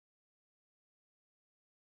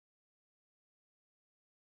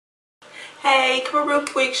Hey, come on real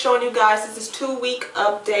quick, showing you guys this is 2-week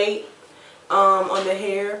update on the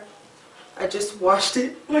hair. I just washed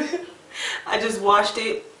it. I just washed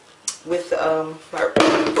it with my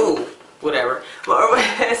my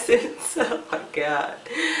essence. Oh my god.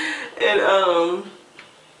 And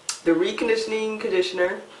the reconditioning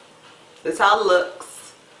conditioner. That's how it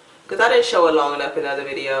looks. Because I didn't show it long enough in the other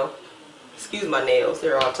video. Excuse my nails,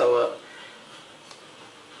 they're all toe up.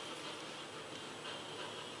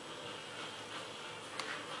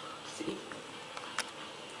 See?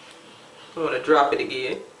 I'm gonna drop it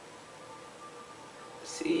again.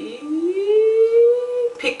 See?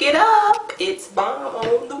 Pick it up. It's bomb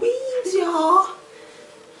on the weaves, y'all.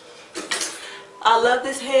 I love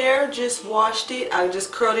this hair. Just washed it. I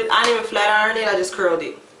just curled it. I didn't even flat iron it. I just curled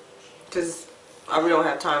it. Because I really don't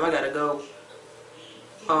have time. I gotta go.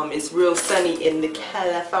 It's real sunny in the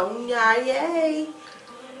California. Yay.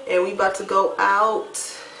 And we about to go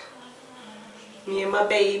out. Me and my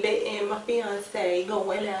baby and my fiance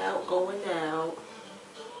going out.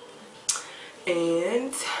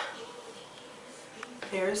 And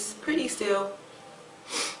hair's pretty still.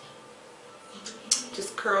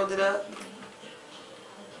 Just curled it up.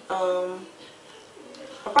 I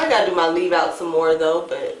probably gotta do my leave out some more though,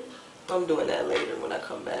 but I'm doing that later when I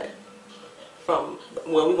come back from,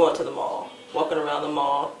 well, we're going to the mall, walking around the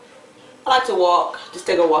mall. I like to walk, just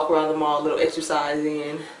take a walk around the mall, a little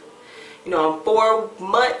exercising. You know, I'm 4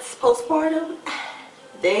 months postpartum.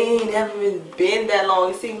 They ain't never been that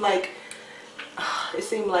long. It seemed like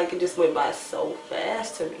it just went by so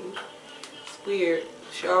fast to me. It's weird.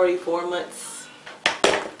 She's already 4 months.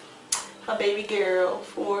 My baby girl,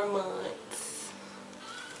 4 months.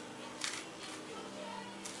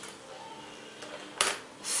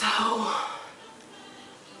 So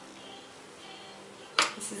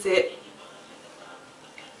this is it.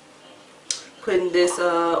 Putting this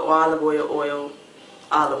olive oil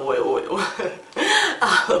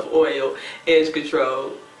edge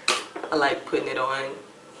control. I like putting it on.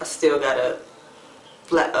 I still got a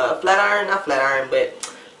flat iron, not flat iron,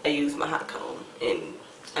 but I use my hot comb, and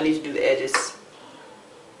I need to do the edges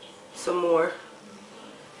some more.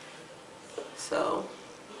 So,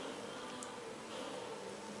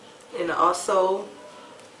 and also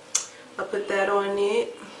I put that on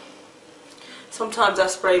it. Sometimes I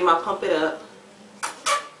spray my pump it up.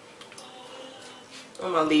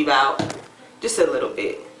 I'm gonna leave out just a little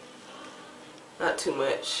bit, not too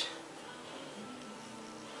much.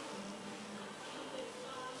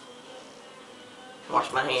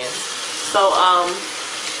 Wash my hands. So I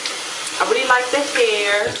really like the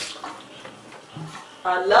hair.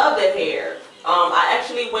 I love the hair. I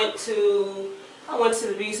actually went to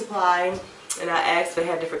the beauty supply and I asked if they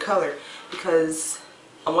had different color because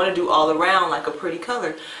I want to do all around like a pretty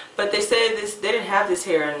color. But they said they didn't have this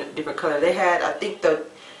hair in a different color. They had, I think the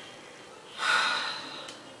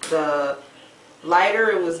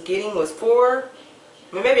lighter it was getting was 4.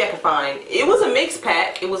 I mean, maybe I can find. It was a mixed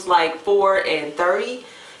pack. It was like 4 and 30.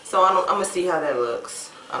 So I'm gonna see how that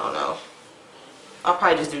looks. I don't know. I'll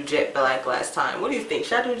probably just do jet black last time. What do you think?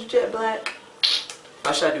 Should I do jet black?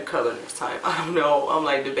 Or should I do color next time? I don't know. I'm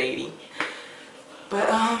like debating. But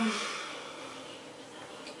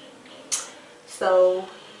so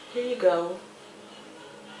here you go.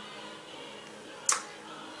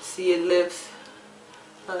 See, it lifts.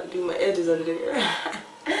 I'll do my edges under there.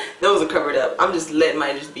 Those are covered up. I'm just letting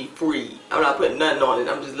mine just be free. I'm not putting nothing on it.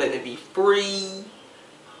 I'm just letting it be free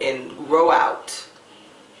and grow out.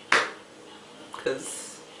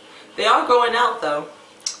 Because they are growing out though.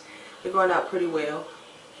 They're growing out pretty well.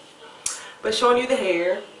 But showing you the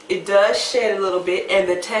hair. It does shed a little bit, and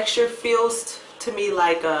the texture feels to me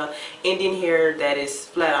like Indian hair that is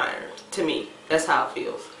flat ironed. To me, that's how it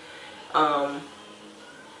feels.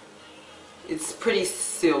 It's pretty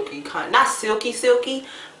silky, not silky,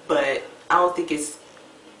 but I don't think it's.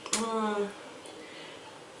 I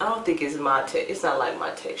don't think it's it's not like my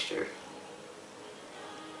texture.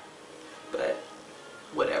 But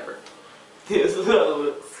whatever. This is how it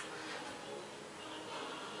looks.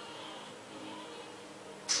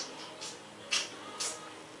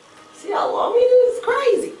 See how long it is? It's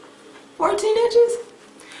crazy. 14 inches.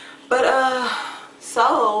 But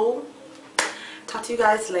so talk to you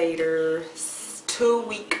guys later.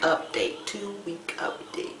 2-week update. 2-week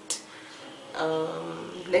update.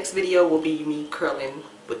 Next video will be me curling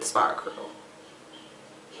with the spiral curl.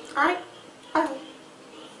 Alright.